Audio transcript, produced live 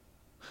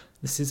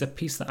This is a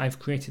piece that I've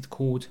created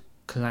called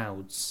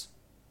Clouds.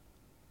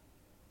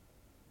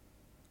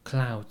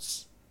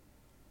 Clouds.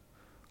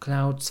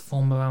 Clouds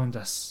form around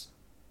us.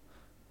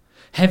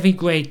 Heavy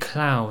grey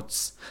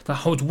clouds that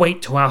hold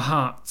weight to our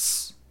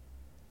hearts.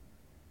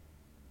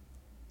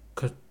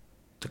 Could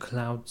the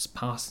clouds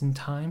pass in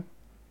time?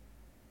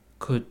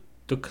 Could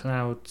the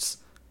clouds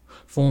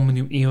form a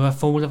new era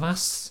for all of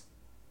us?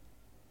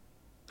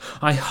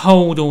 I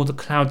hold all the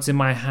clouds in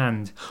my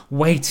hand,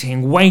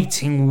 waiting,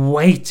 waiting,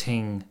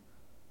 waiting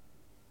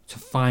to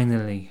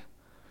finally,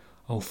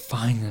 oh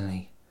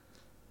finally,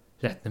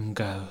 let them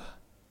go.